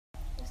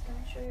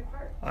Show your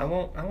parts. I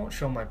won't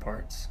show my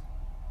parts.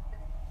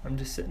 I'm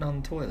just sitting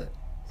on the toilet.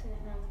 Sitting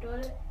on the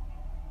toilet.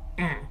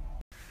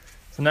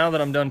 So now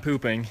that I'm done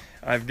pooping,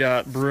 I've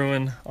got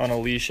Bruin on a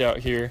leash out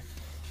here,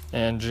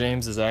 and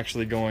James is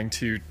actually going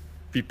to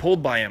be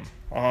pulled by him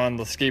on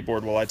the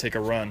skateboard while I take a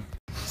run.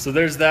 So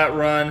there's that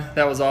run.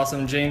 That was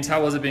awesome. James,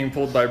 how was it being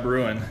pulled by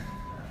Bruin?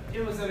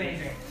 It was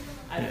amazing.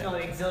 I felt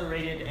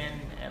exhilarated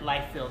and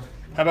life-filled.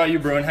 How about you,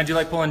 Bruin? How'd you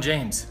like pulling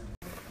James?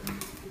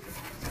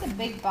 It's a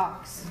big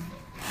box.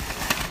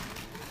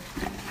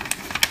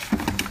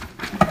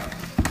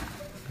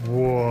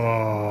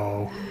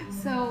 Whoa.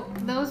 So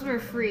those were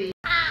free.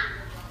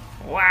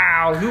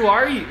 Wow, who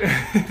are you?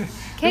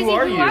 Casey, who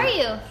are you?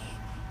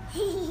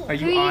 Are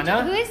you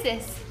Anna? Who is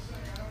this?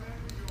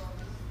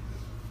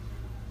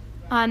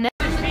 Anna.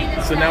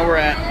 So now we're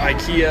at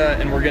IKEA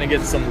and we're gonna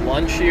get some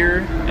lunch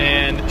here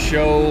and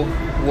show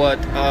what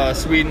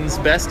Sweden's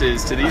best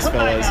is to these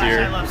fellas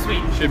here. I love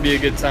Sweden. Should be a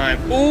good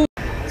time. Ooh.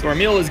 So our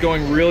meal is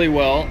going really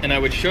well, and I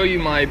would show you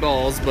my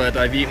balls, but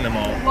I've eaten them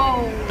all.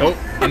 Whoa.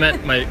 Oh, I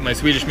meant my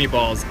Swedish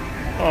meatballs.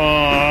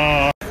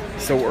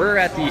 So we're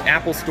at the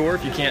Apple store,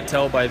 if you can't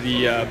tell by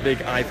the big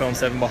iPhone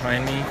 7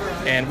 behind me,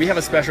 and we have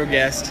a special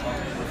guest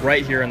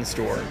right here in the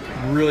store.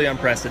 Really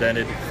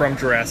unprecedented, from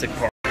Jurassic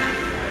Park.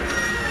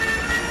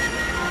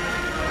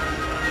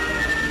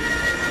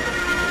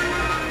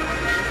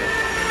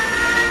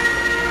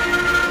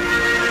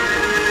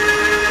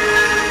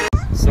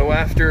 So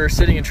after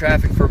sitting in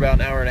traffic for about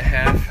an hour and a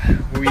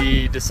half,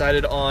 we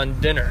decided on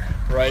dinner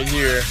right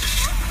here,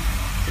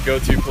 the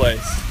go-to place.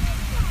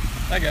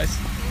 Hi guys.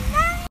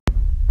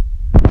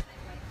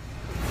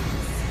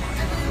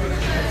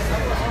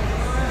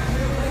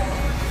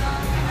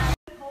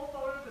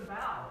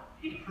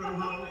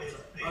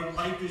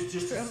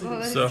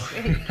 So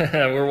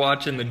we're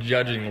watching the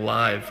judging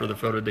live for the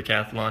photo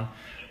decathlon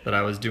that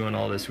I was doing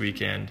all this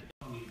weekend.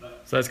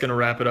 So that's gonna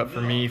wrap it up for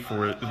me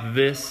for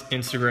this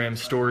Instagram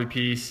story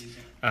piece.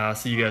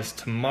 See you guys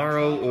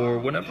tomorrow or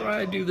whenever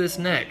I do this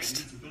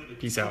next.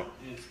 Peace out.